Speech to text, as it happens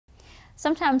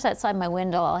Sometimes outside my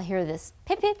window I'll hear this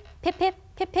pip, pip, pip, pip,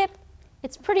 pip, pip.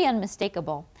 It's pretty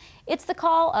unmistakable. It's the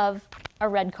call of a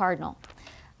red cardinal.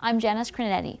 I'm Janice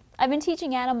Creneti. I've been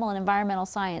teaching animal and environmental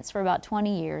science for about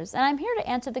 20 years, and I'm here to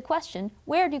answer the question,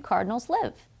 where do cardinals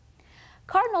live?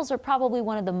 Cardinals are probably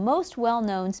one of the most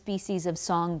well-known species of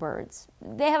songbirds.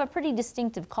 They have a pretty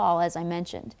distinctive call, as I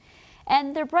mentioned.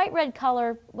 And their bright red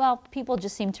color, well, people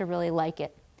just seem to really like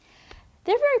it.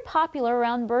 They're very popular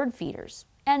around bird feeders.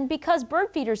 And because bird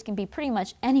feeders can be pretty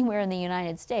much anywhere in the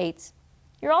United States,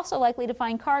 you're also likely to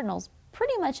find cardinals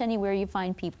pretty much anywhere you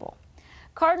find people.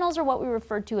 Cardinals are what we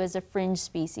refer to as a fringe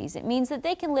species. It means that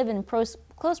they can live in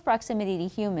close proximity to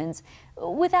humans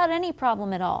without any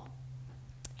problem at all.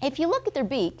 If you look at their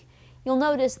beak, you'll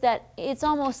notice that it's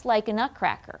almost like a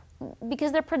nutcracker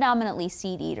because they're predominantly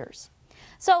seed eaters.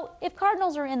 So if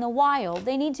cardinals are in the wild,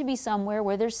 they need to be somewhere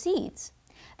where there's seeds.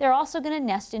 They're also going to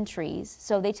nest in trees,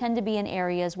 so they tend to be in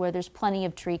areas where there's plenty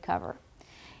of tree cover.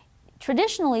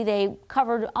 Traditionally, they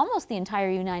covered almost the entire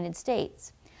United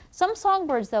States. Some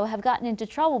songbirds, though, have gotten into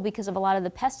trouble because of a lot of the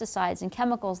pesticides and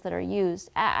chemicals that are used,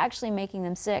 actually making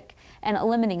them sick and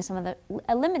eliminating some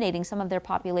of their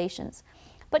populations.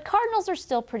 But cardinals are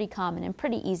still pretty common and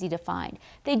pretty easy to find.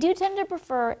 They do tend to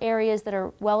prefer areas that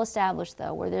are well established,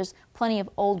 though, where there's plenty of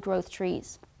old growth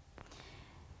trees.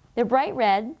 They're bright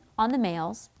red on the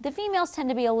males. The females tend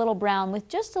to be a little brown with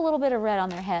just a little bit of red on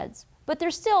their heads. But they're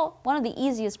still one of the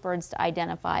easiest birds to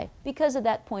identify because of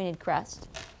that pointed crest.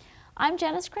 I'm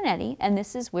Janice Creneti, and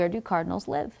this is Where Do Cardinals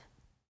Live?